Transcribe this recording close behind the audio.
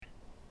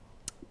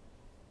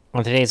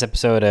On today's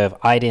episode of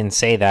I Didn't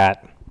Say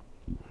That,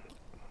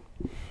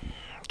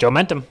 Joe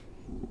Mentum.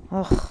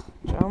 Ugh,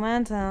 Joe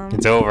Mentum.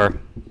 It's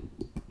over.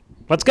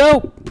 Let's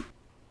go!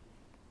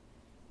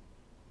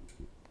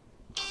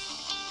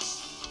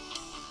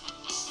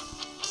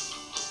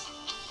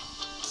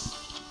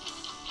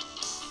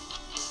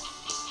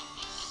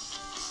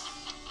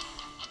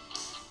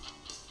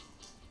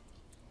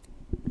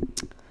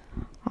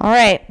 All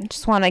right,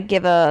 just want to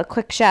give a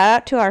quick shout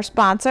out to our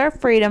sponsor,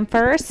 Freedom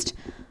First.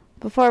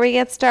 Before we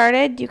get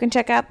started, you can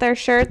check out their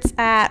shirts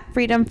at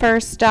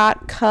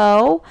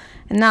freedomfirst.co.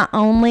 And not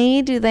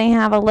only do they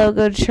have a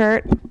logoed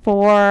shirt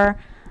for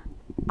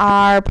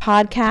our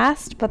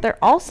podcast, but they're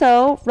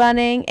also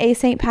running a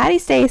St.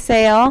 Paddy's Day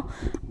sale.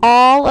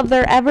 All of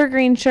their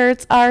evergreen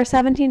shirts are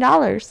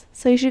 $17,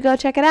 so you should go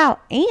check it out.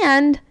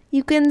 And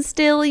you can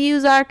still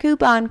use our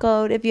coupon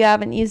code if you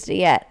haven't used it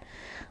yet.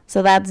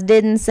 So that's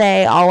didn't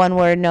say, all one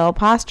word, no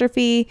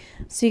apostrophe,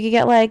 so you could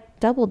get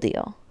like double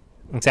deal.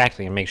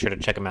 Exactly, and make sure to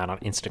check them out on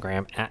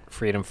Instagram at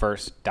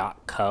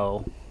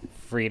freedomfirst.co,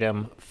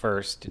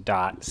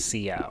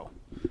 freedomfirst.co.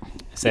 I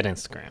said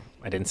Instagram.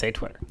 I didn't say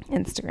Twitter.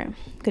 Instagram.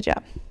 Good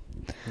job.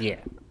 Yeah.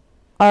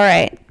 All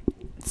right.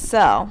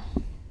 So,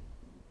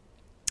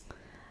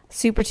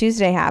 Super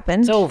Tuesday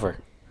happened. It's over.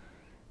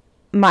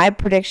 My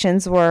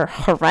predictions were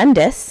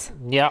horrendous.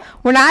 Yep.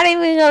 We're not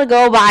even going to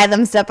go by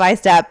them step by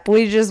step.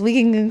 We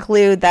can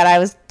conclude that I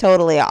was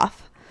totally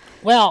off.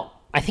 Well,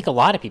 I think a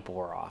lot of people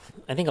were off.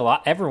 I think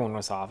everyone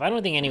was off. I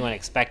don't think anyone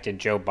expected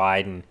Joe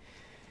Biden.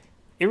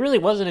 It really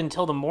wasn't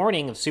until the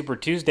morning of Super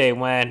Tuesday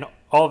when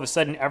all of a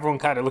sudden everyone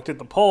kind of looked at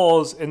the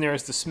polls and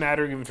there's the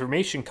smattering of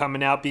information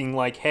coming out being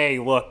like, hey,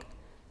 look,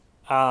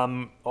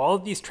 all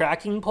of these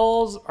tracking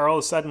polls are all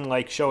of a sudden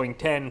like showing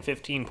 10,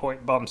 15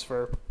 point bumps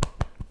for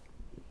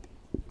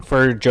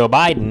Joe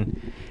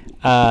Biden.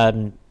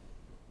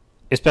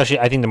 Especially,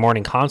 I think the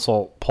Morning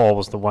Consult poll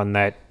was the one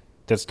that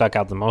stuck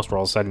out the most, where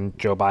all of a sudden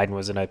Joe Biden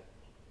was in a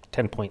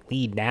 10-point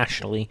lead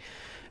nationally.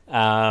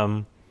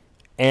 And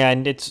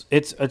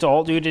it's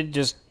all due to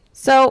just...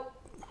 So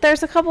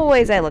there's a couple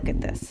ways I look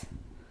at this.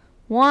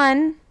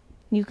 One,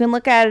 you can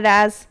look at it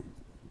as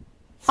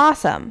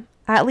awesome.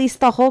 At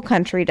least the whole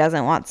country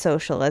doesn't want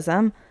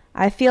socialism.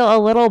 I feel a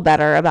little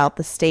better about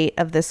the state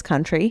of this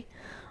country.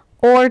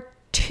 Or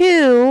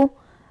two,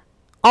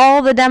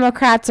 all the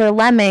Democrats are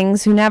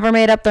lemmings who never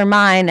made up their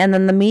mind, and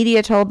then the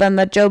media told them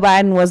that Joe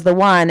Biden was the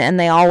one, and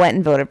they all went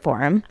and voted for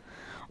him.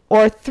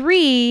 Or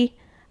three,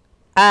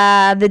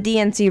 the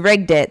DNC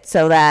rigged it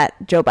so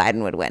that Joe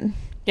Biden would win.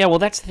 Yeah, well,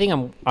 that's the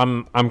thing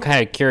I'm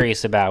kind of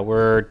curious about,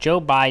 where Joe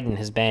Biden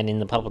has been in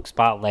the public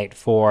spotlight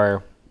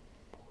for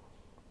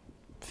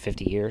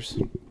 50 years.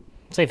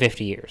 Let's say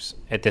 50 years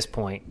at this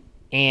point.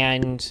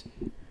 And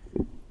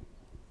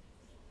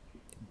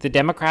the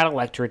Democrat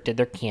electorate did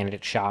their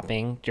candidate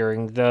shopping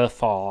during the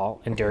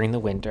fall and during the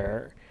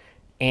winter.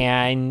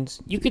 And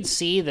you could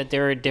see that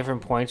there are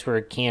different points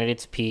where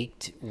candidates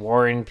peaked.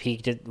 Warren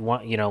peaked at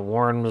one,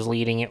 Warren was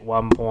leading at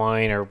one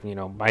point, or,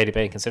 might have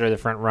been considered the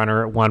front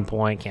runner at one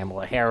point.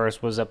 Kamala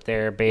Harris was up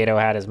there. Beto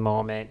had his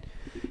moment.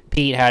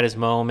 Pete had his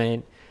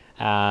moment.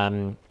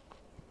 Bernie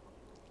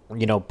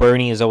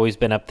has always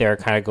been up there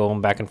kind of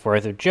going back and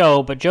forth with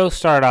Joe, but Joe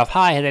started off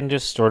high and then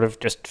just sort of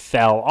just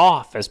fell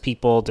off as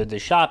people did the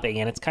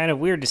shopping. And it's kind of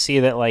weird to see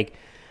that,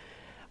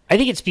 I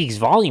think it speaks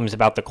volumes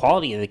about the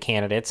quality of the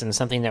candidates, and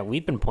something that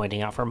we've been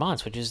pointing out for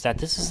months, which is that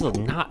this is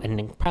not an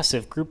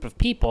impressive group of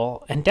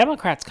people. And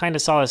Democrats kind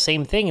of saw the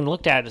same thing and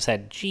looked at it and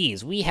said,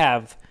 geez, we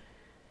have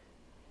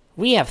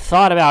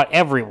thought about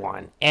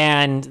everyone.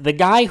 And the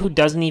guy who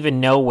doesn't even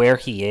know where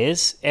he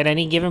is at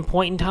any given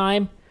point in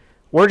time,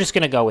 we're just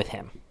going to go with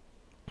him.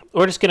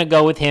 We're just going to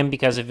go with him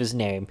because of his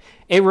name.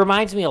 It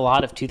reminds me a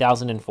lot of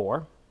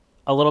 2004,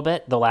 a little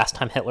bit, the last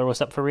time Hitler was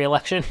up for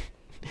re-election.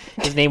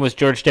 His name was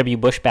George W.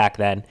 Bush back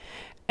then.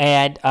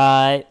 And,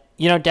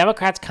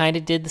 Democrats kind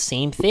of did the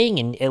same thing.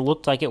 And it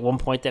looked like at one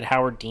point that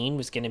Howard Dean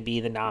was going to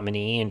be the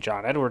nominee and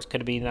John Edwards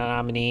could be the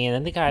nominee. And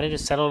then they kind of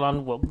just settled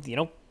on,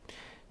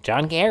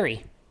 John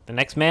Kerry, the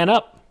next man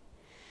up.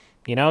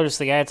 Just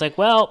the guy that's like,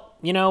 well,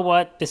 you know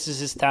what? This is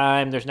his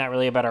time. There's not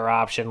really a better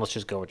option. Let's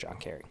just go with John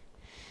Kerry.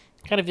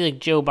 I kind of feel like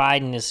Joe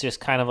Biden is just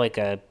kind of like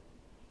a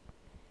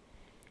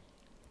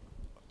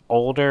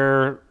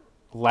older,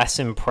 less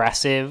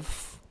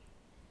impressive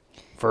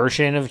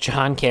version of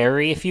John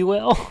Kerry, if you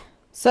will.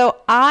 So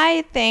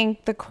I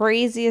think the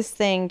craziest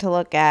thing to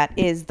look at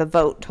is the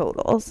vote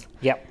totals.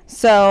 Yep.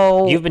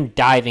 So you've been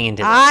diving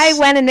into this. I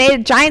went and made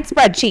a giant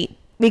spreadsheet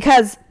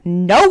because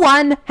no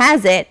one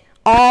has it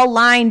all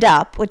lined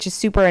up, which is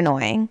super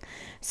annoying.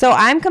 So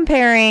I'm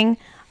comparing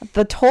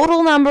the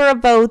total number of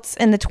votes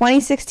in the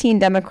 2016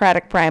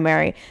 Democratic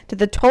primary to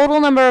the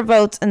total number of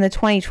votes in the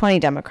 2020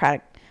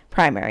 Democratic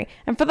primary.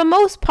 And for the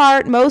most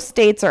part, most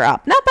states are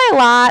up. Not by a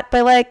lot,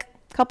 by like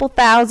a couple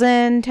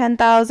thousand,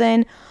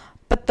 10,000.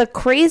 But the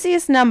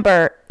craziest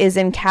number is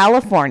in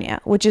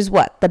California, which is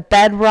what? The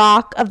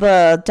bedrock of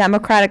the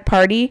Democratic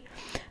Party.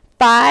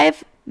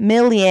 5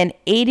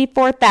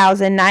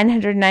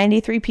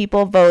 2,084,993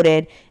 people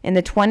voted in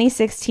the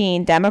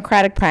 2016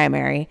 Democratic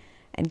primary.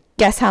 And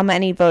guess how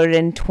many voted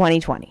in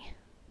 2020?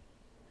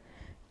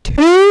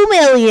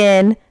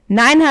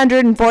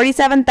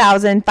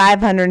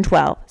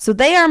 2,947,512. So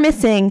they are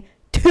missing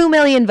 2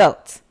 million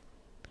votes.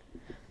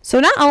 So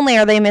not only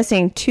are they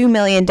missing 2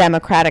 million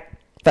Democratic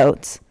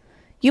votes,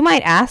 you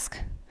might ask,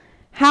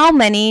 how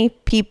many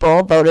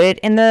people voted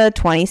in the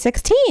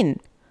 2016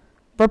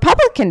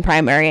 Republican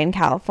primary in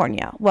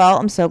California? Well,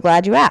 I'm so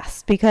glad you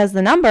asked, because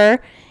the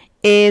number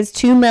is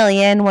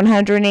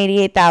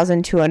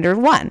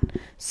 2,188,201.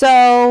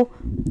 So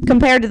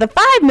compared to the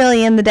 5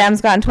 million the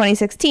Dems got in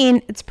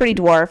 2016, it's pretty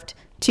dwarfed,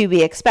 to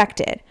be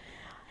expected.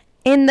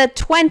 In the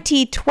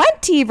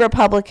 2020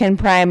 Republican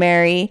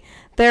primary,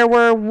 there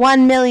were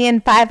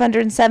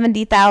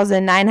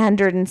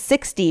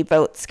 1,570,960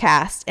 votes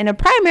cast in a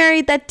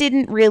primary that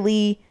didn't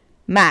really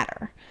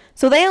matter.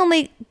 So they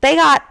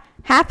got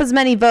half as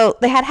many votes.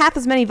 They had half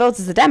as many votes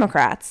as the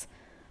Democrats,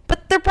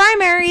 but their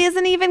primary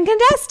isn't even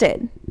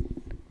contested.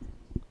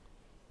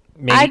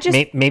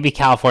 Maybe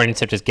Californians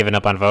have just given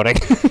up on voting.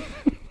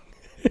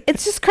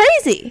 It's just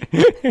crazy.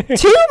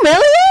 2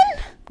 million?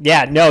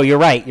 Yeah, no, you're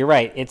right. You're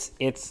right. It's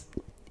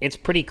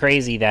pretty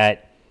crazy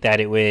that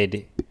it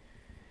would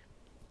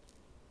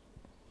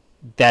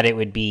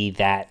be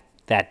that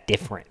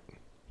different.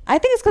 I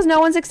think it's because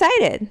no one's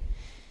excited.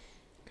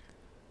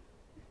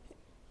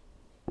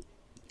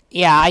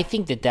 Yeah, I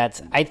think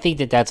that's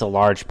a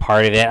large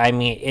part of it. I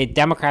mean,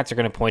 Democrats are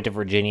going to point to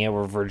Virginia,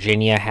 where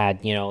Virginia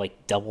had,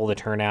 like double the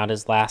turnout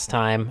as last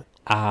time.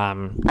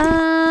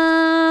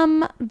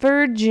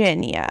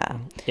 Virginia.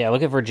 Yeah,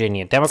 look at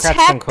Virginia. Democrats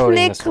have been quoting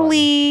this one.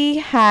 Technically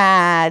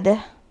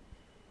had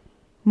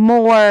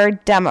more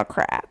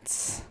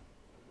Democrats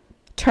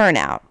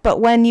turnout,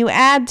 but when you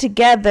add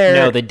together...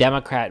 No, the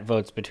Democrat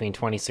votes between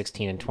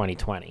 2016 and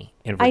 2020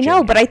 in Virginia. I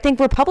know, but I think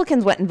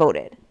Republicans went and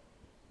voted.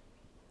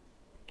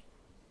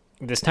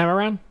 This time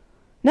around?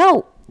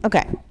 No.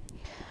 Okay.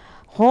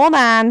 Hold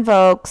on,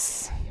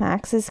 folks.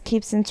 Max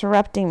keeps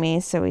interrupting me,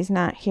 so he's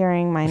not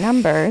hearing my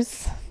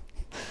numbers.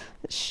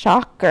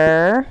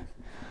 Shocker.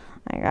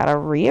 I gotta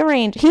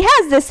rearrange. He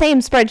has the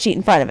same spreadsheet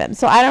in front of him,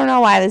 so I don't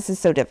know why this is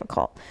so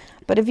difficult.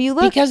 But if you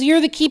look... Because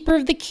you're the keeper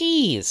of the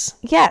keys.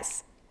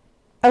 Yes.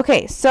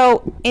 Okay,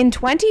 so in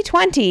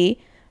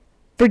 2020,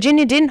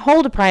 Virginia didn't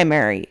hold a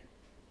primary.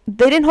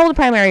 They didn't hold a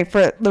primary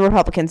for the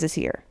Republicans this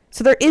year.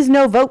 So there is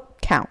no vote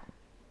count.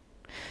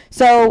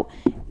 So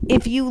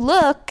if you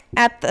look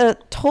at the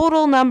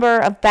total number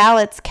of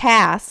ballots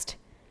cast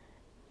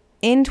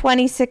in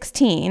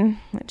 2016,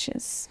 which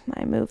is,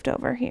 I moved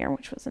over here,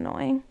 which was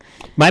annoying.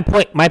 My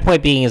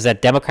point being is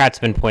that Democrats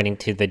have been pointing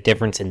to the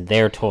difference in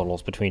their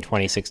totals between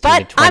 2016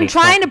 and 2020. But I'm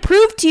trying to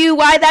prove to you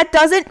why that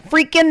doesn't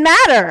freaking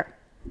matter.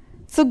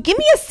 So give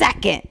me a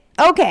second.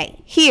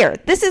 Okay, here.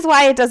 This is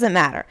why it doesn't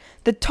matter.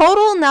 The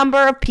total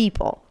number of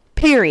people,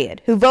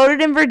 period, who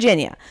voted in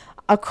Virginia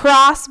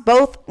across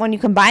both, when you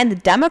combine the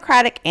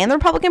Democratic and the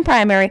Republican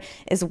primary,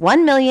 is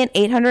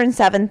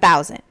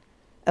 1,807,000.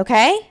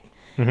 Okay?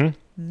 Mm-hmm.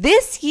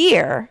 This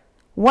year,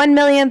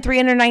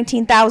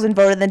 1,319,000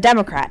 voted the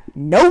Democrat.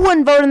 No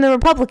one voted the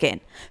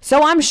Republican.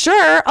 So I'm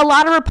sure a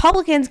lot of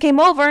Republicans came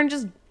over and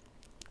just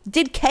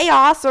did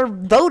chaos or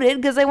voted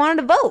because they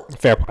wanted to vote.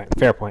 Fair point.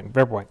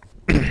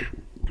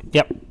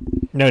 Yep.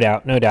 No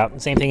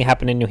doubt. Same thing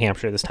happened in New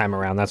Hampshire this time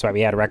around. That's why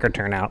we had a record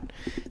turnout.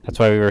 That's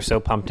why we were so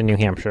pumped in New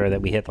Hampshire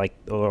that we hit like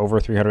over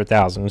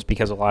 300,000. It's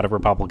because a lot of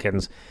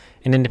Republicans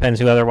and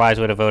independents who otherwise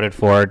would have voted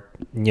for,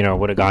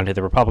 would have gone to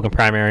the Republican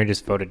primary,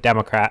 just voted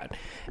Democrat.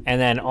 And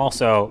then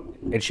also,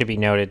 it should be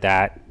noted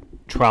that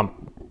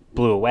Trump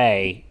blew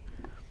away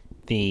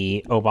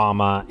the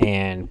Obama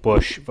and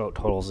Bush vote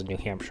totals in New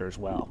Hampshire as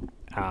well.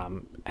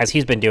 As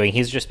he's been doing,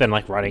 he's just been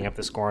like running up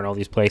the score in all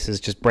these places,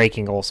 just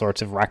breaking all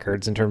sorts of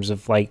records in terms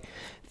of like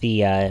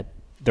the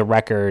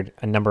record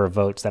a number of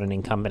votes that an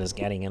incumbent is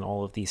getting in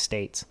all of these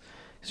states.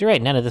 Because you're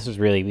right, none of this was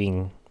really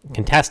being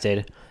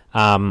contested.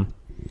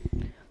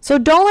 So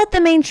don't let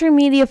the mainstream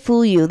media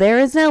fool you. There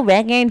is no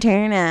record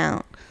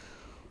turnout.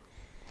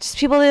 Just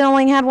people that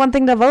only had one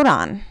thing to vote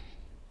on.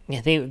 Yeah,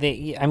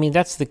 I mean,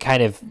 that's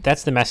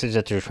the message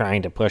that they're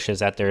trying to push, is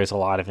that there is a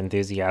lot of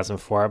enthusiasm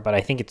for it. But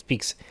I think it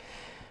speaks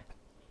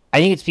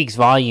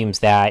volumes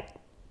that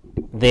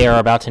they are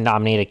about to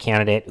nominate a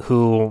candidate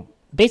who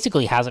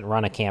basically hasn't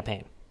run a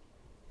campaign.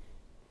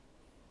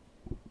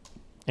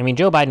 I mean,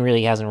 Joe Biden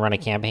really hasn't run a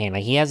campaign.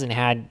 Like,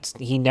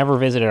 he never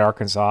visited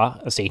Arkansas,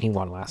 a state he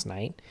won last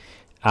night.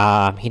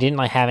 He didn't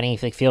have any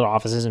field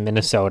offices in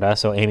Minnesota,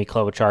 so Amy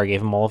Klobuchar gave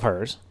him all of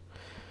hers.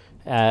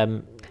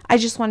 I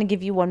just want to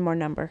give you one more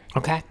number.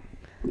 Okay.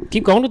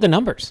 Keep going with the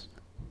numbers.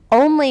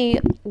 Only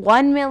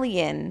 1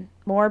 million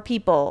more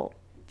people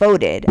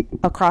voted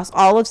across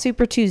all of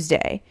Super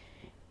Tuesday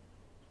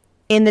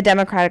in the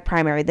Democratic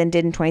primary than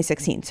did in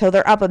 2016. So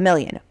they're up 1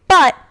 million.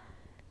 But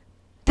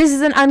this is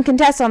an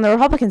uncontested on the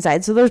Republican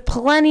side. So there's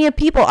plenty of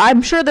people.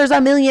 I'm sure there's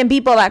 1 million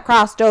people that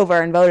crossed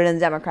over and voted in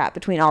the Democrat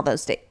between all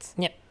those states.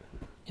 Yep.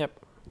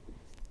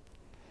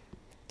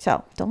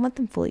 So don't let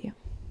them fool you.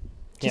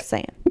 Just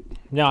saying.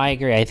 No, I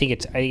agree. I think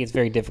it's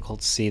very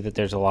difficult to see that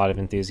there's a lot of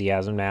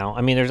enthusiasm now.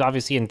 I mean, there's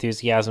obviously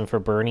enthusiasm for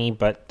Bernie,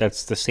 but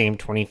that's the same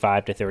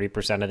 25 to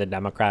 30% of the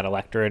Democrat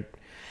electorate,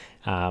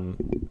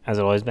 as it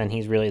always been.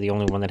 He's really the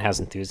only one that has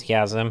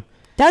enthusiasm.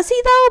 Does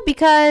he, though?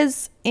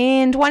 Because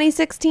in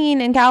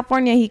 2016 in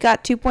California, he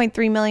got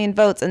 2.3 million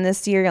votes, and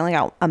this year he only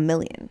got 1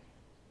 million.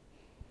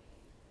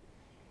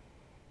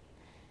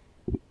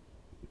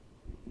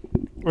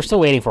 We're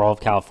still waiting for all of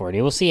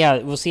California. We'll see how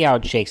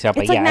it shakes out.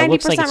 It's but like yeah, it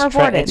looks like 90%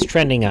 reported. it's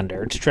trending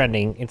under. It's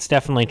trending. It's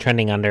definitely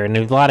trending under, and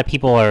a lot of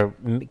people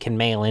can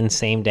mail in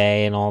same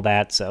day and all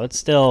that. So it's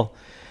still.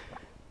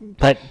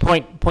 But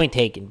point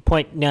taken.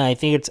 No, I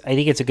think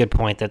it's a good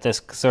point that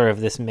this sort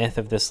of this myth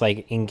of this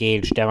like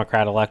engaged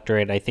Democrat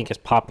electorate, I think, is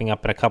popping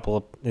up in a couple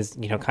of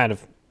kind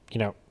of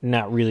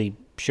not really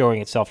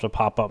showing itself to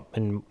pop up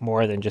in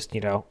more than just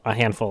a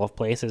handful of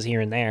places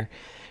here and there.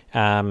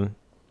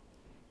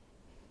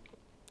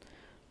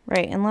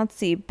 Right, and let's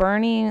see,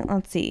 Bernie,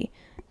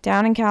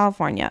 down in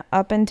California,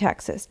 up in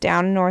Texas,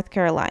 down in North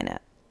Carolina,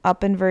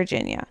 up in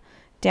Virginia,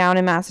 down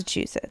in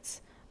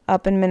Massachusetts,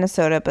 up in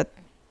Minnesota, but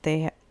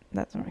that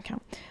doesn't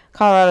count.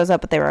 Colorado's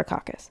up, but they were a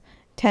caucus.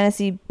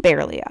 Tennessee,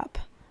 barely up.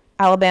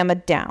 Alabama,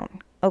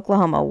 down.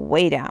 Oklahoma,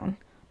 way down.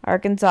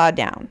 Arkansas,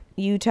 down.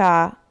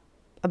 Utah,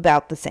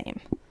 about the same.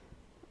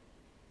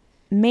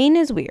 Maine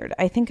is weird.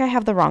 I think I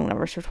have the wrong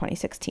numbers for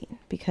 2016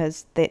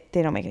 because they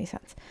don't make any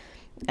sense.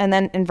 And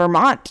then in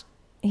Vermont,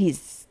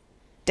 he's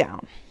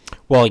down.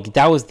 Well,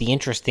 that was the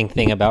interesting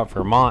thing about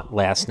Vermont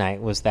last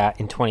night was that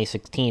in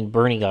 2016,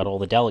 Bernie got all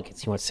the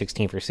delegates. He went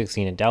 16 for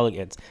 16 in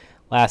delegates.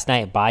 Last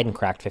night, Biden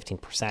cracked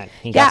 15%.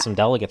 He got some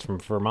delegates from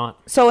Vermont.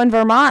 So in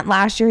Vermont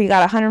last year, he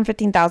got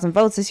 115,000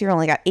 votes. This year,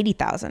 only got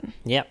 80,000.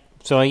 Yep.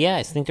 So yeah,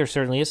 I think there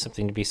certainly is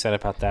something to be said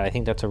about that. I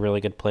think that's a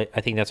really good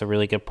I think that's a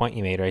really good point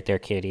you made right there,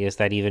 Katie. Is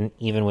that even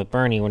with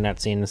Bernie, we're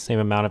not seeing the same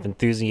amount of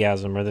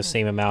enthusiasm or the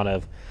same amount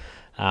of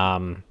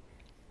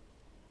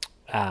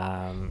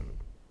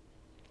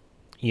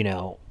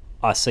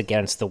us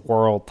against the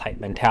world type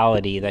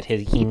mentality that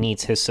he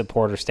needs his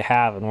supporters to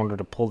have in order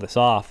to pull this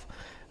off.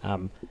 I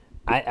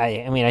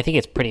mean, I think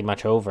it's pretty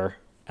much over.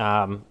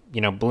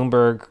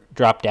 Bloomberg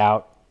dropped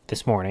out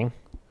this morning.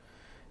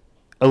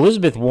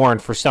 Elizabeth Warren,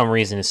 for some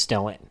reason, is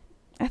still in.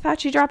 I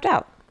thought she dropped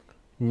out.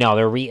 No,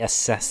 they're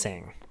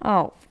reassessing.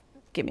 Oh,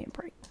 give me a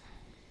break.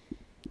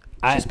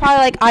 She's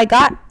probably like, I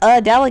got a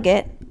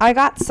delegate. I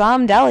got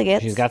some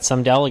delegates. She's got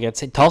some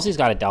delegates. Tulsi's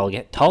got a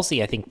delegate.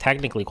 Tulsi, I think,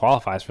 technically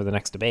qualifies for the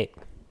next debate.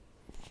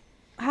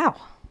 How?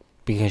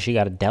 Because she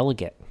got a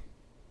delegate.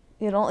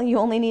 You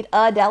only need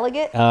a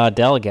delegate? A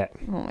delegate.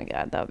 Oh my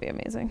God, that would be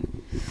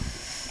amazing.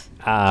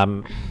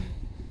 I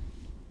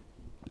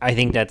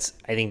think that's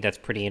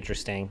pretty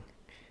interesting.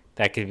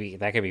 That could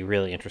be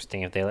really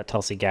interesting if they let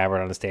Tulsi Gabbard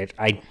on the stage.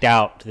 I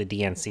doubt the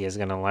DNC is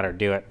going to let her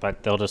do it,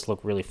 but they'll just look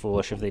really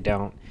foolish if they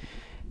don't.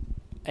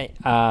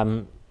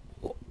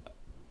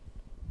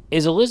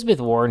 Is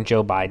Elizabeth Warren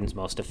Joe Biden's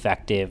most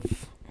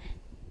effective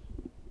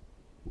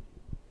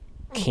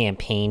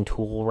campaign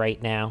tool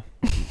right now?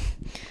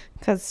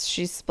 Because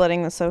she's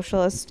splitting the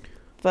socialist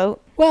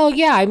vote? Well,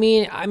 yeah. I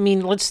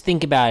mean, let's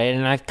think about it.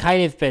 And I've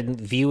kind of been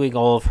viewing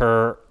all of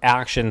her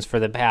actions for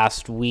the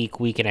past week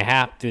and a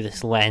half through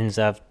this lens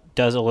of,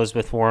 does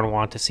Elizabeth Warren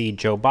want to see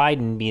Joe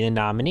Biden be the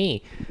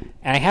nominee?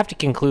 And I have to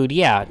conclude,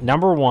 yeah,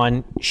 number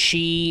one,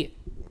 she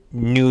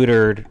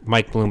neutered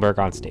Mike Bloomberg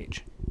on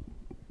stage.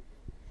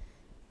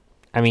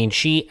 I mean,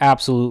 she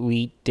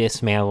absolutely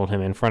dismantled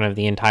him in front of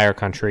the entire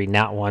country,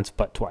 not once,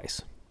 but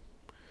twice.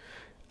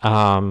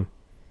 And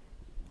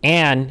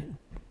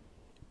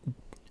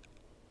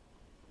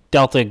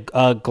dealt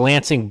a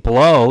glancing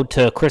blow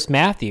to Chris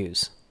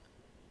Matthews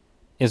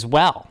as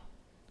well.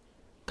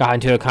 Got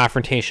into a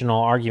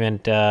confrontational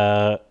argument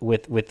got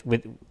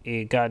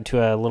into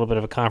a little bit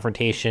of a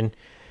confrontation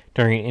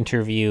during an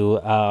interview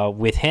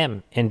with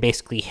him and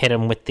basically hit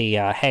him with the,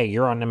 hey,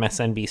 you're on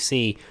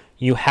MSNBC.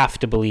 You have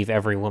to believe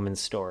every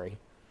woman's story.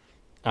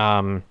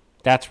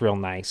 That's real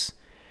nice.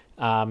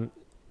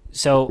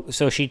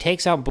 So she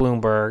takes out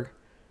Bloomberg,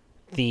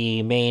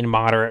 the main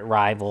moderate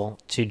rival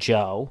to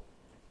Joe,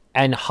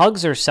 and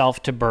hugs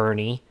herself to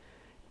Bernie.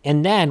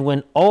 And then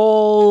when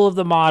all of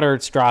the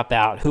moderates drop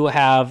out, who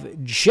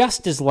have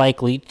just as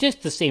likely,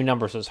 just the same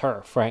numbers as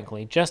her,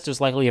 frankly, just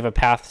as likely of a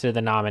path to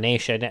the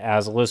nomination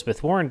as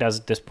Elizabeth Warren does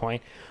at this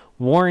point,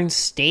 Warren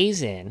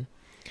stays in,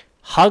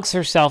 hugs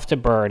herself to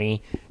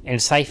Bernie,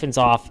 and siphons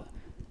off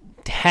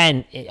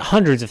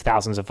hundreds of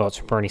thousands of votes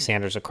from Bernie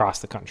Sanders across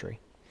the country.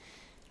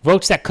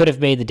 Votes that could have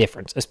made the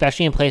difference,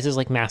 especially in places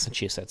like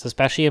Massachusetts,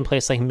 especially in a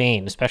place like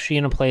Maine, especially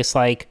in a place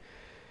like,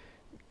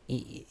 do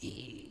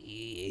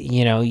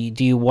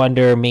you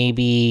wonder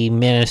maybe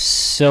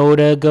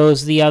Minnesota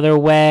goes the other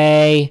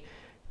way?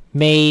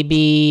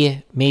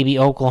 Maybe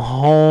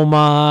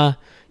Oklahoma,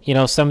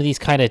 some of these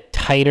kind of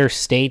tighter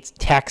states.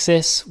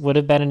 Texas would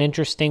have been an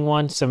interesting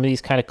one. Some of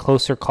these kind of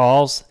closer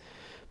calls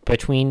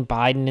between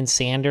Biden and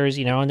Sanders,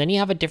 and then you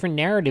have a different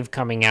narrative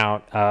coming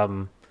out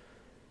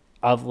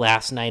of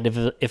last night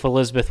if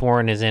Elizabeth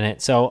Warren is in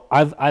it. So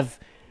I've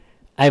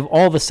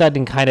all of a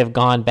sudden kind of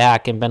gone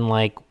back and been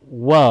like,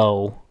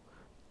 whoa,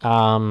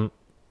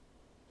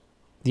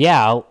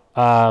 yeah,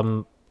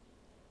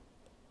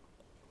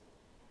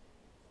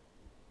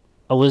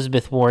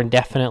 Elizabeth Warren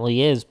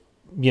definitely is,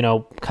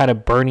 kind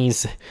of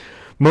Bernie's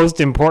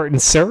most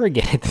important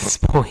surrogate at this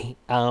point,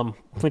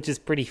 which is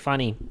pretty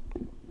funny.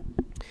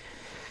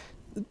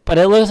 But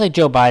it looks like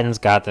Joe Biden's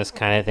got this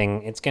kind of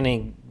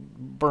thing.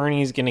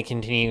 Bernie's going to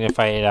continue to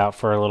fight it out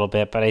for a little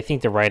bit, but I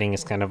think the writing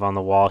is kind of on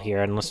the wall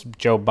here, unless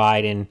Joe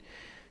Biden,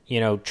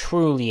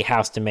 truly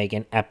has to make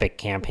an epic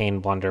campaign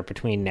blunder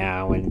between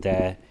now and,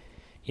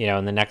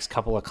 in the next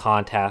couple of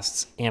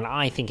contests. And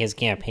I think his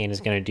campaign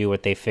is going to do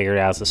what they figured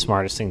out is the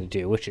smartest thing to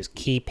do, which is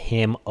keep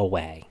him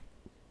away.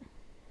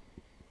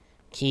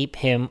 Keep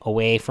him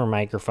away from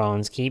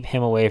microphones. Keep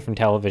him away from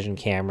television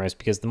cameras,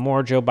 because the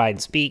more Joe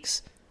Biden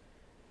speaks,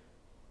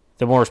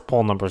 the more his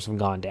poll numbers have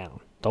gone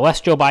down. The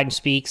less Joe Biden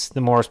speaks,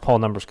 the more his poll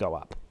numbers go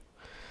up.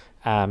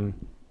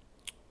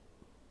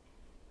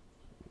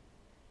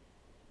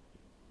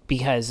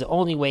 Because the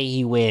only way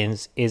he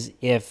wins is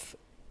if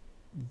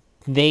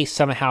the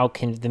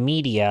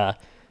media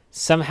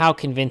somehow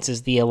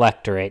convinces the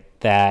electorate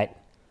that,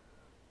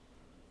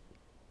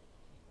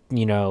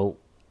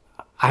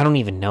 I don't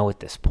even know at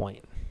this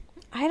point.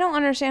 I don't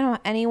understand how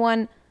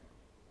anyone...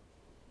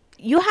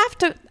 You have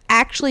to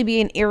actually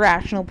be an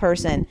irrational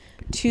person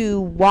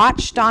to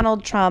watch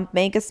Donald Trump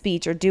make a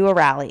speech or do a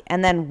rally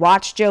and then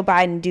watch Joe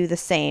Biden do the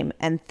same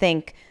and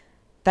think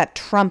that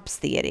Trump's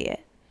the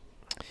idiot.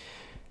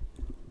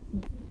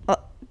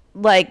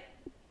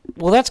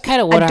 Well, that's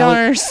kind of what I don't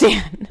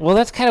understand. Well,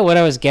 that's kind of what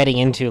I was getting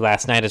into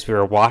last night as we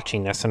were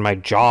watching this, and my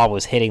jaw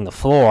was hitting the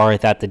floor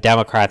that the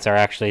Democrats are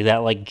actually,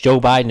 that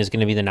Joe Biden is going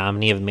to be the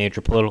nominee of a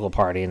major political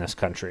party in this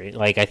country.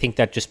 I think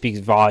that just speaks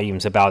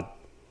volumes about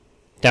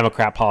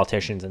Democrat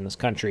politicians in this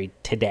country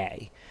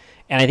today.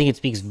 And I think it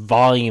speaks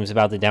volumes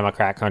about the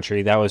Democrat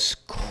country that was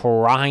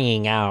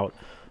crying out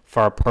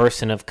for a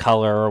person of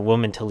color or a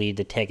woman to lead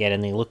the ticket,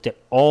 and they looked at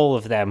all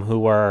of them who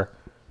were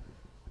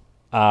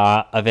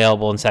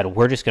available and said,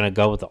 we're just going to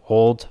go with the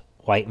old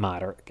white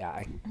moderate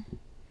guy.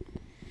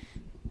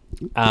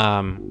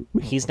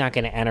 He's not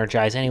going to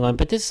energize anyone.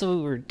 But this is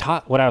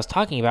what I was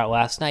talking about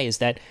last night, is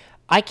that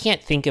I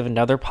can't think of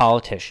another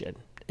politician,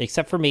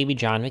 except for maybe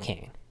John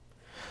McCain,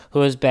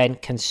 who has been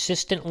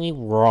consistently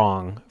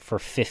wrong for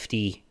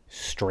 50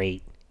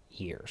 straight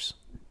years.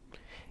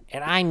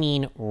 And I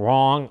mean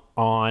wrong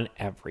on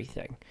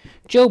everything.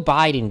 Joe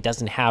Biden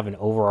doesn't have an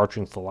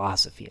overarching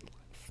philosophy in life.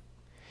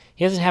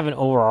 He doesn't have an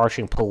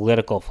overarching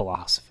political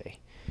philosophy.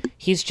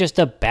 He's just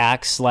a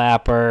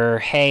backslapper.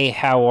 Hey,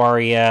 how are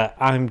you?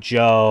 I'm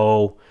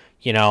Joe.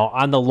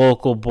 I'm the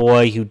local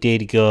boy who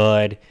did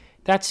good.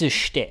 That's his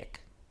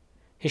shtick.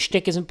 His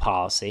shtick isn't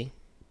policy.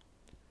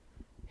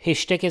 His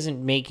shtick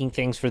isn't making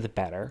things for the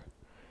better.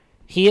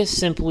 He is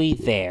simply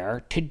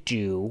there to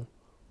do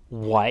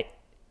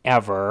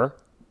whatever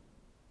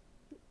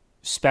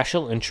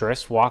special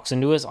interest walks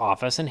into his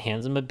office and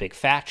hands him a big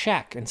fat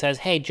check and says,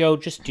 hey, Joe,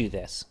 just do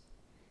this.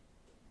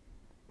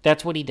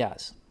 That's what he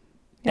does.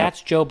 Yep.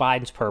 That's Joe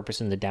Biden's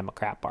purpose in the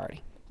Democrat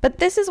Party. But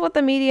this is what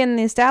the media and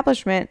the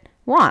establishment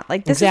want.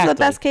 This is the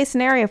best case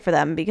scenario for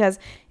them, because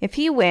if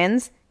he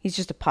wins, he's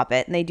just a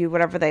puppet and they do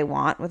whatever they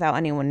want without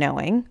anyone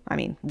knowing. I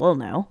mean, we'll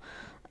know.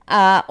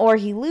 Or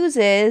he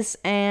loses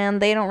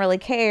and they don't really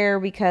care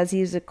because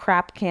he's a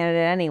crap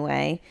candidate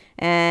anyway.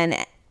 And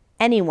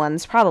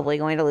anyone's probably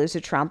going to lose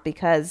to Trump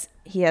because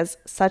he has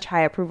such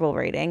high approval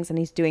ratings and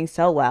he's doing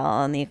so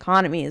well and the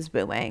economy is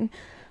booming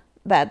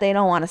that they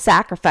don't want to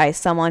sacrifice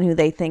someone who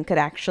they think could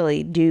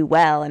actually do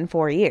well in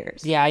 4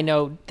 years. Yeah, I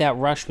know that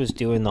Rush was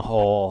doing the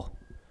whole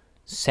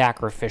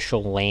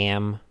sacrificial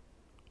lamb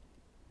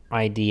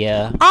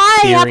idea.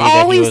 I have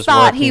always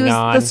thought he was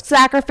the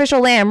sacrificial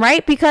lamb,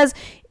 right? Because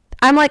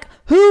I'm like,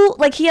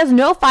 he has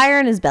no fire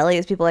in his belly,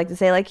 as people like to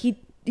say.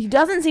 He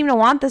doesn't seem to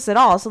want this at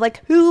all. So,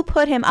 who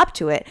put him up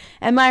to it?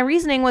 And my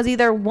reasoning was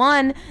either,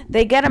 one,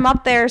 they get him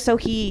up there so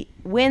he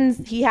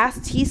wins,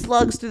 he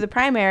slugs through the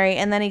primary,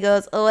 and then he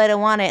goes, oh, I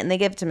don't want it, and they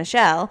give it to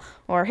Michelle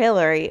or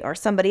Hillary or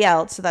somebody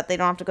else so that they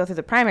don't have to go through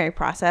the primary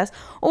process.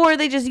 Or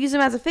they just use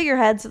him as a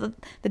figurehead so that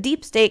the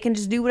deep state can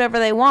just do whatever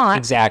they want.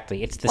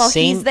 Exactly. It's the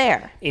same. He's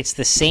there. It's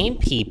the same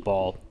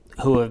people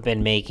who have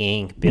been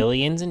making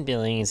billions and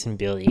billions and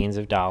billions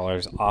of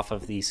dollars off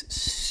of these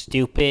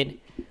stupid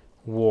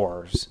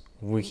wars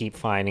we keep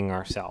finding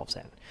ourselves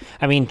in.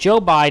 I mean, Joe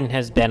Biden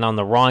has been on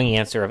the wrong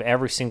answer of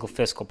every single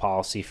fiscal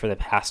policy for the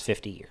past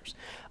 50 years.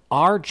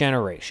 Our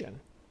generation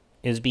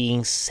is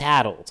being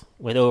saddled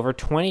with over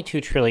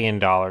 $22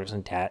 trillion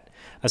in debt,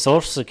 a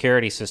Social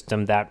Security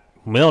system that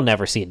we'll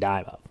never see a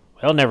dime of.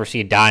 We'll never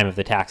see a dime of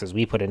the taxes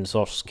we put into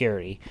Social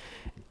Security.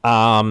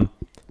 I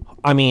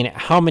mean,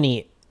 how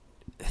many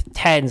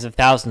tens of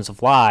thousands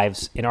of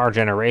lives in our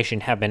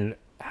generation have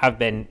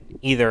been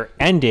either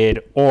ended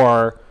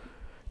or,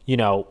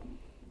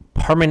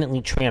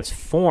 permanently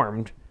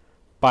transformed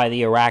by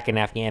the Iraq and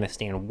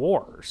Afghanistan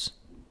wars.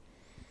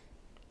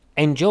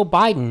 And Joe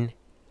Biden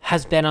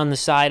has been on the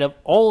side of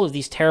all of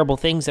these terrible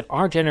things that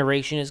our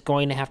generation is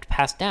going to have to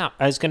pass down,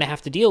 is going to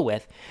have to deal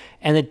with.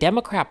 And the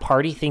Democrat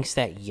Party thinks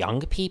that young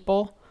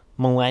people,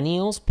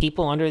 millennials,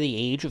 people under the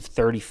age of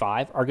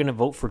 35 are going to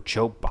vote for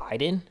Joe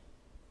Biden,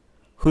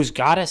 who's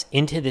got us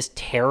into this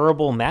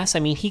terrible mess. I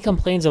mean, he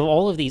complains of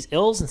all of these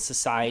ills in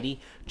society.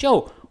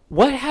 Joe,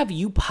 what have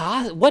you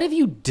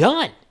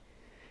done?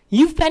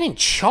 You've been in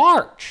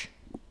charge.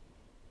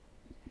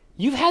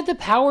 You've had the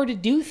power to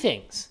do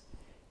things,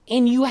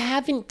 and you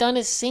haven't done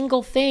a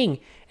single thing.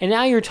 And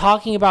now you're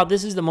talking about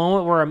this is the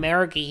moment where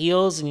America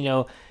heals,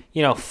 and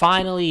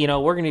finally,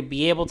 we're going to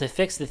be able to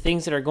fix the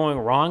things that are going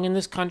wrong in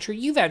this country.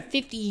 You've had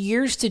 50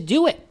 years to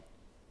do it.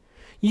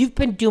 You've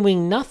been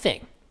doing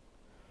nothing.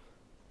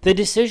 The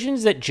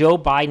decisions that Joe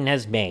Biden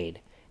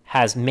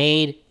has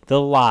made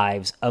the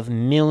lives of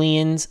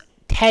millions,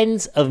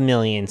 tens of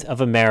millions of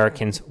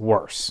Americans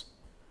worse.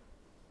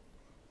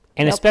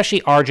 And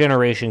especially our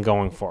generation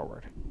going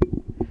forward.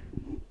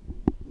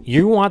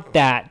 You want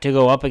that to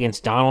go up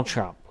against Donald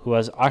Trump, who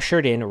has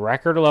ushered in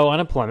record low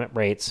unemployment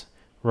rates,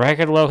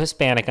 record low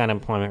Hispanic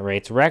unemployment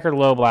rates, record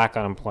low black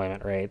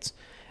unemployment rates,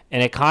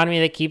 an economy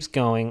that keeps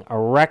going, a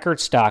record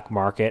stock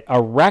market,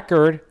 a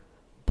record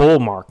bull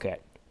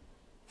market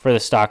for the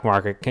stock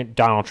market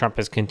Donald Trump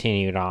has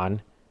continued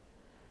on.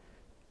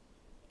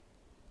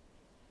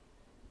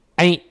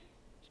 I mean,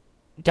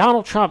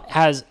 Donald Trump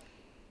has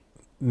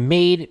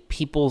made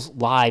people's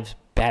lives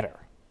better.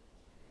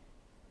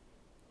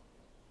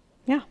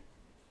 Yeah.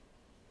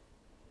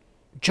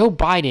 Joe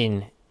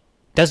Biden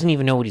doesn't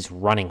even know what he's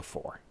running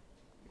for.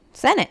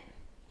 Senate.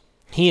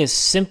 He is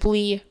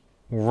simply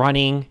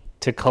running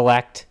to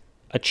collect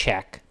a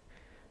check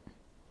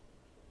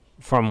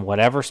from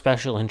whatever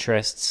special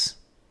interests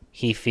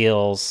he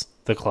feels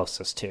the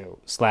closest to,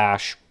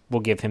 / will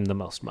give him the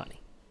most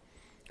money.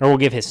 Or will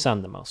give his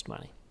son the most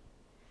money.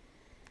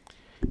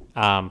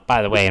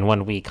 By the way, in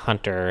 1 week,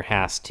 Hunter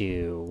has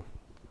to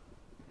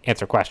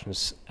answer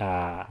questions,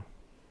 has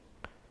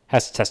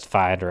to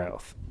testify under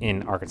oath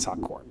in Arkansas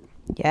court.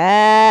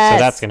 Yes. So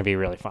that's going to be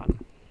really fun.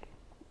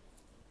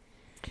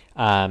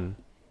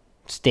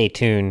 Stay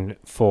tuned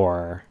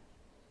for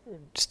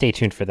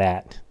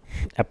that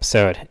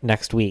episode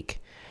next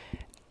week.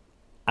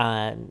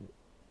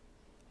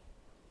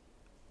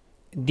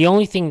 The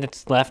only thing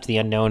that's left, the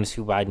unknown, is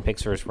who Biden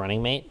picks for his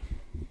running mate.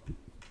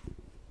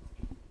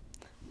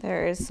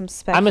 There is some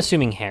I'm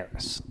assuming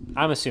Harris.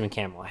 I'm assuming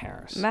Kamala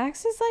Harris.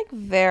 Max is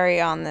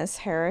very on this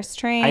Harris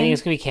train. I think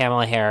it's going to be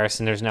Kamala Harris,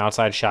 and there's an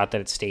outside shot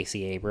that it's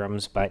Stacey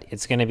Abrams, but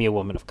it's going to be a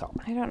woman of color.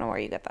 I don't know where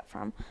you get that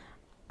from.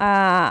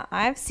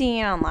 I've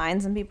seen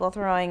online some people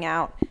throwing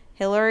out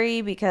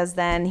Hillary because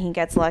then he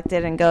gets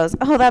elected and goes,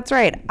 oh, that's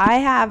right. I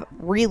have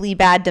really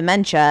bad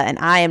dementia and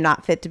I am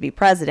not fit to be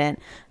president.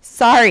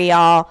 Sorry,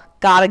 y'all.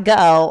 Gotta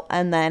go.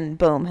 And then,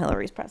 boom,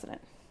 Hillary's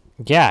president.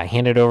 Yeah,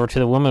 hand it over to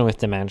the woman with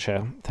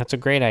dementia. That's a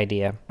great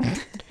idea.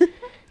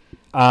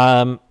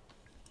 I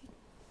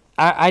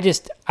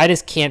just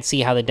can't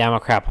see how the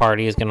Democrat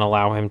Party is going to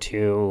allow him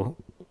to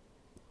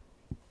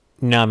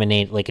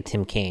nominate a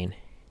Tim Kaine.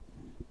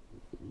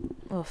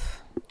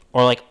 Oof.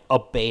 Or a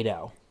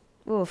Beto.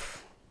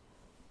 Oof.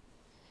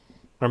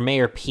 Or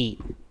Mayor Pete.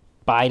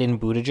 Biden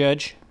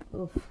Buttigieg.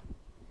 Oof.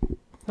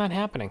 It's not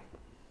happening.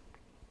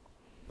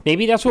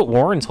 Maybe that's what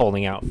Warren's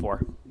holding out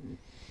for.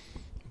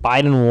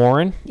 Biden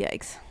Warren.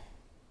 Yikes.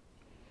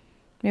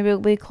 Maybe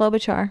it'll be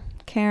Klobuchar.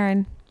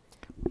 Karen.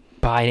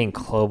 Biden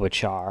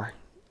Klobuchar.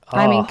 Oh.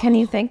 I mean, can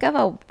you think of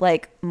a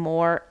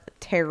more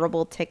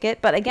terrible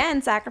ticket? But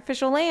again,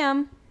 sacrificial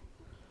lamb.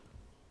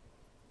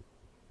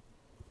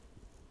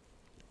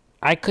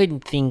 I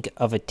couldn't think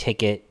of a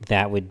ticket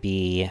that would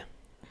be...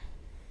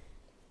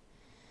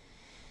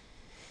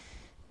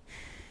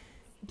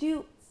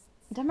 Do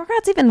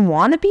Democrats even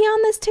want to be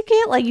on this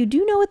ticket? You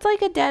do know it's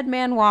a dead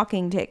man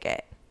walking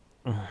ticket.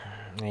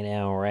 I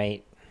know,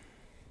 right?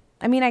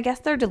 I mean, I guess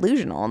they're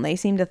delusional, and they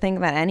seem to think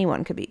that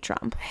anyone could beat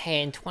Trump.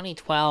 Hey, in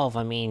 2012,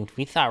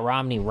 we thought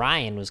Romney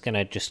Ryan was going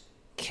to just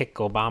kick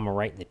Obama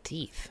right in the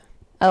teeth.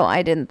 Oh,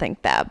 I didn't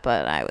think that,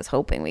 but I was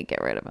hoping we'd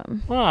get rid of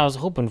him. Well, I was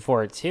hoping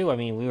for it, too.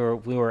 We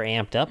were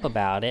amped up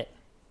about it.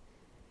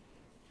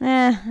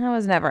 I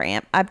was never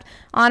amped. I've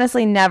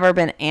honestly never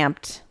been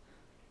amped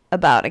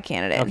about a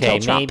candidate until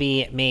Trump.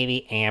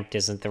 Maybe amped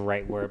isn't the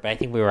right word, but I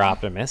think we were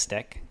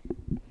optimistic.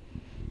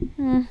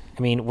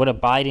 Would a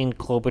Biden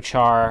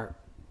Klobuchar...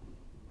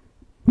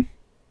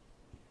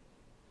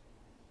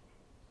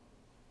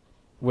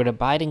 Would a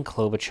Biden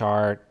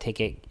Klobuchar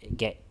ticket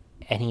get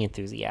any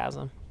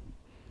enthusiasm?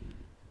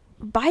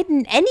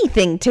 Biden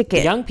anything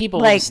ticket. Young people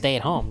will stay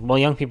at home. Well,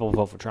 young people will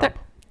vote for Trump.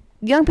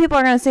 Young people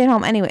are going to stay at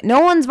home anyway.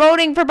 No one's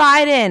voting for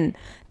Biden.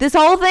 This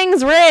whole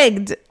thing's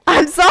rigged.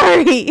 I'm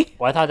sorry.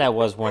 Well, I thought that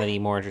was one of the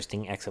more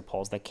interesting exit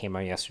polls that came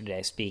out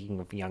yesterday. Speaking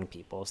of young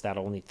people, is that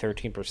only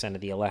 13%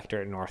 of the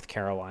electorate in North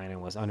Carolina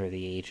was under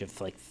the age of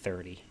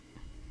 30.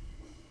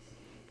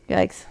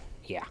 Yikes.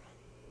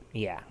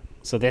 Yeah.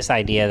 So this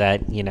idea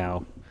that,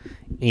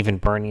 even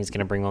Bernie's going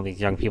to bring all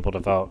these young people to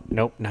vote,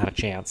 nope, not a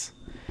chance.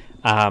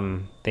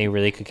 They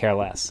really could care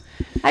less.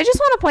 I just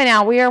want to point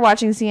out we are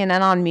watching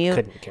CNN on mute,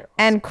 Couldn't care less.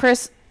 and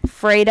Chris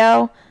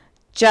Fredo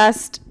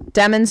just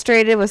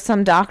demonstrated with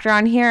some doctor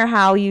on here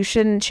how you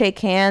shouldn't shake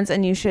hands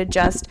and you should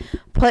just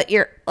put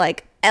your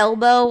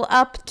elbow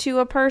up to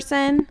a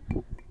person.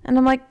 And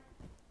I'm like,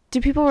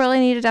 do people really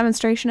need a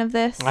demonstration of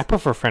this? I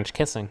prefer French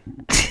kissing.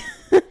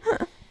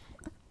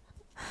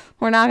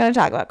 We're not going to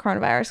talk about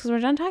coronavirus because we're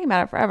done talking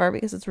about it forever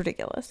because it's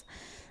ridiculous.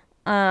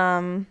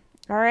 All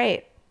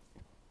right.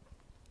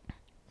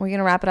 We're going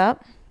to wrap it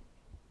up.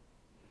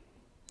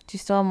 Do you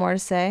still have more to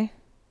say?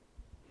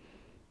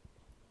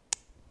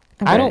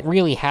 I don't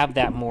really have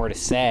that more to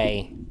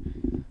say.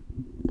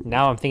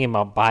 Now I'm thinking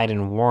about Biden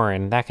and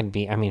Warren. That could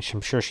be, I'm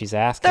sure she's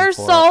asking They're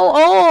for so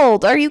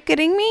old. Are you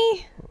kidding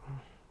me?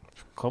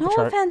 No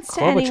offense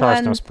to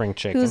anyone no spring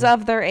chicken. who's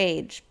of their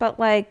age, but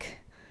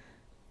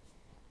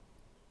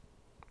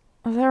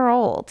they're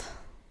old.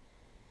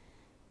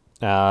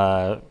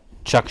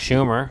 Chuck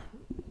Schumer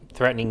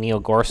threatening Neil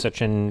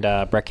Gorsuch and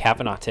Brett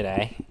Kavanaugh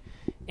today,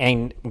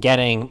 and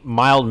getting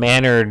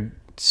mild-mannered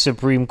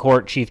Supreme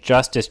Court Chief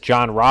Justice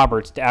John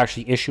Roberts to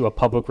actually issue a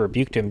public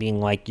rebuke to him, being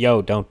like,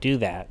 "Yo, don't do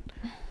that."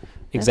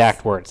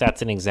 Exact words.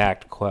 That's an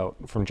exact quote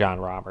from John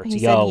Roberts. He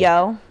said,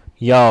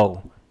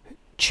 yo,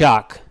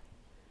 Chuck,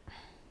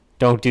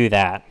 don't do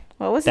that.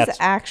 What was his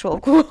actual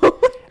quote?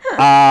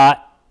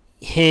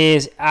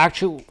 His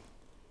actual.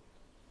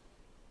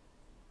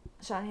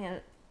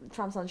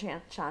 Trump's on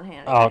Sean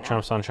Hannity. Oh, right,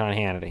 Trump's on Sean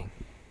Hannity.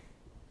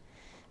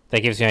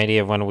 That gives you an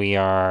idea of when we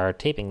are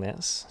taping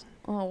this.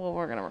 Oh, well,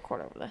 we're going to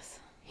record over this.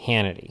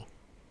 Hannity.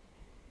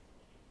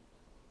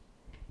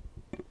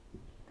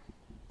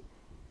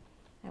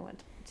 I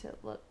went to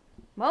look.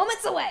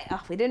 Moments away.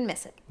 Oh, we didn't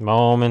miss it.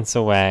 Moments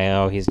away.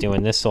 Oh, he's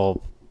doing this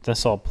whole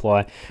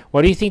ploy.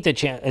 What do you think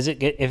is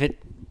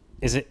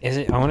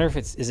it? I wonder if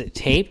is it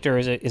taped or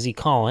is he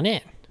calling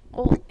in?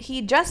 Well,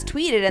 he just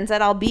tweeted and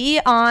said, I'll be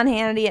on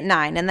Hannity at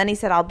 9. And then he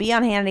said, I'll be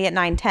on Hannity at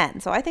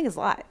 9:10. So I think it's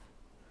live.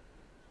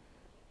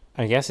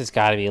 I guess it's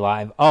got to be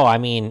live. Oh,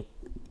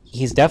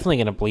 he's definitely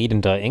going to bleed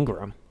into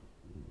Ingram.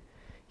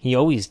 He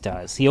always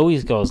does. He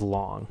always goes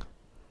long.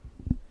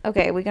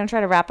 Okay, we're going to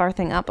try to wrap our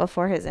thing up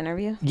before his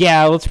interview.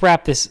 Yeah, let's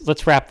wrap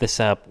this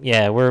up.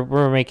 Yeah,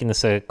 we're making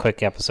this a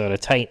quick episode, a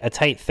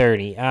tight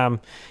 30.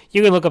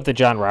 You can look up the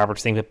John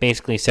Roberts thing, but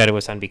basically said it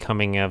was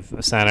unbecoming of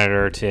a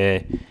senator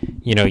to,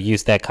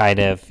 use that kind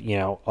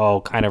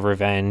of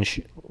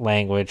revenge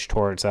language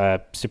towards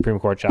Supreme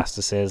Court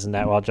justices, and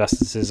that while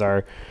justices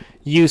are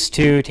used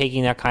to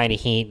taking that kind of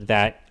heat,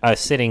 that a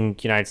sitting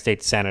United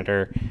States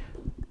senator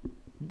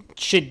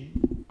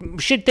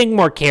should think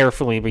more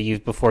carefully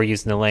before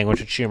using the language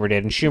that Schumer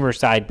did. And Schumer's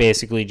side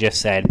basically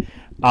just said,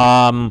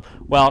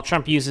 well,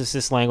 Trump uses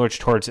this language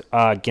towards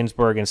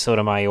Ginsburg and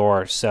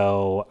Sotomayor,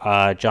 so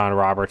John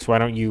Roberts, why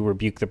don't you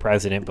rebuke the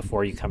president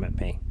before you come at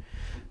me?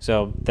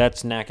 So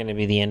that's not going to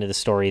be the end of the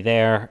story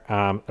there.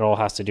 It all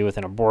has to do with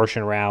an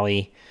abortion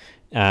rally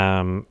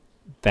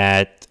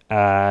that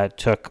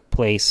took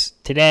place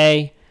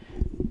today,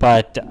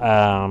 but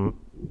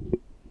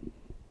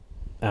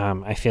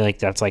I feel like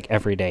that's like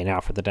every day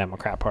now for the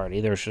Democrat Party.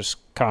 There's just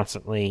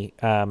constantly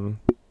they're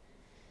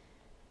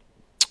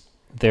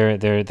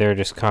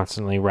just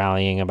constantly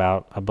rallying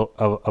about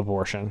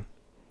abortion.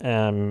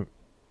 Okay,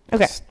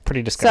 it's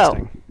pretty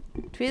disgusting.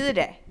 So, tweet of the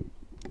day.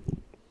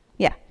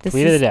 Yeah,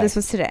 this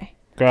was today.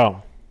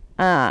 Go.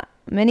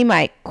 Mini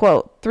Mike,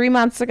 quote, 3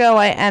 months ago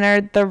I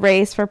entered the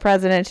race for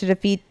president to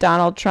defeat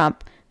Donald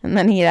Trump. And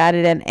then he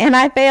added in, and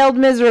I failed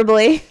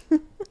miserably.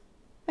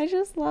 I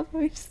just love how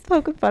he's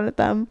poking fun at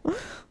them.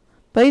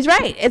 But he's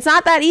right. It's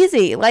not that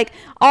easy.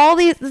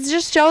 This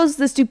just shows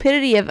the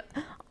stupidity of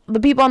the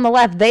people on the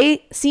left.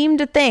 They seem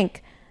to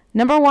think,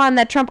 number one,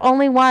 that Trump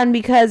only won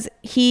because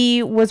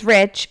he was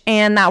rich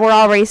and that we're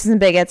all racists and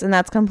bigots, and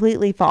that's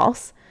completely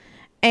false.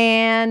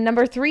 And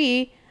number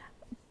three,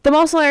 the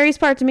most hilarious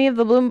part to me of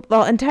the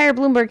entire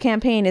Bloomberg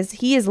campaign is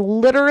he is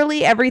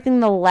literally everything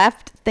the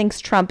left thinks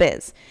Trump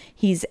is.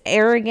 He's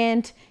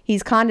arrogant.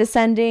 He's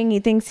condescending. He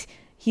thinks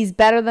he's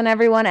better than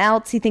everyone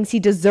else. He thinks he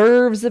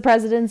deserves the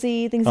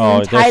presidency. He thinks he's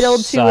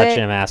entitled to it. Such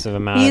a massive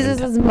amount. He uses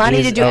his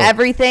money to do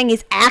everything.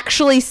 He's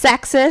actually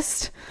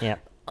sexist. Yep.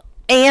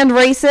 And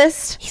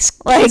racist.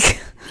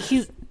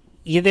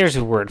 There's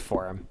a word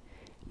for him.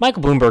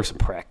 Michael Bloomberg's a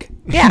prick.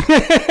 Yeah.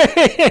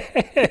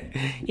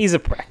 He's a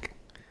prick.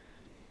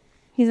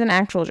 He's an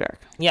actual jerk.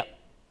 Yep.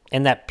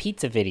 And that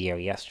pizza video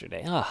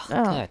yesterday. Oh.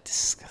 God,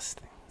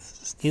 disgusting.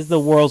 He's the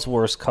world's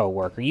worst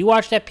coworker. You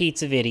watch that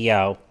pizza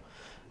video.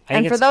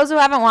 And for those who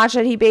haven't watched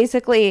it, he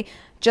basically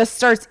just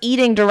starts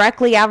eating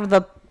directly out of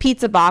the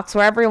pizza box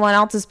where everyone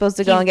else is supposed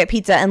to go and get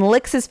pizza, and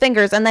licks his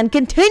fingers and then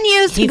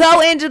continues to go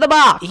into the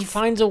box. He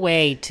finds a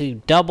way to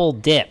double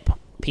dip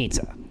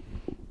pizza.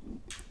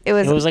 It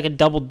was like a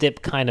double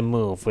dip kind of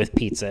move with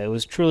pizza. It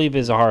was truly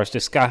bizarre. It's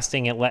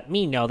disgusting. It let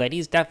me know that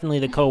he's definitely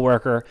the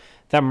coworker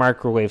that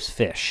microwaves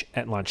fish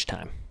at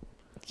lunchtime.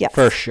 Yes.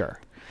 For sure.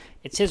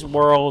 It's his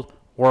world.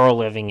 We're all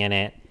living in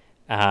it.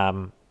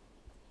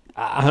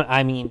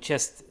 I mean,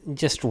 just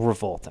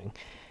revolting.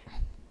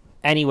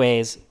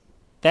 Anyways,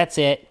 that's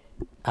it.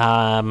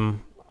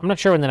 I'm not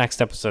sure when the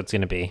next episode's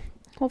going to be.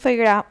 We'll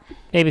figure it out.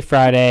 Maybe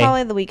Friday.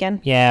 Probably the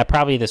weekend. Yeah,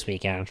 probably this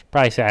weekend.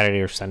 Probably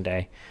Saturday or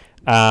Sunday.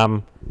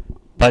 But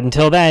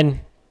until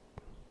then,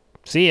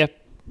 see ya.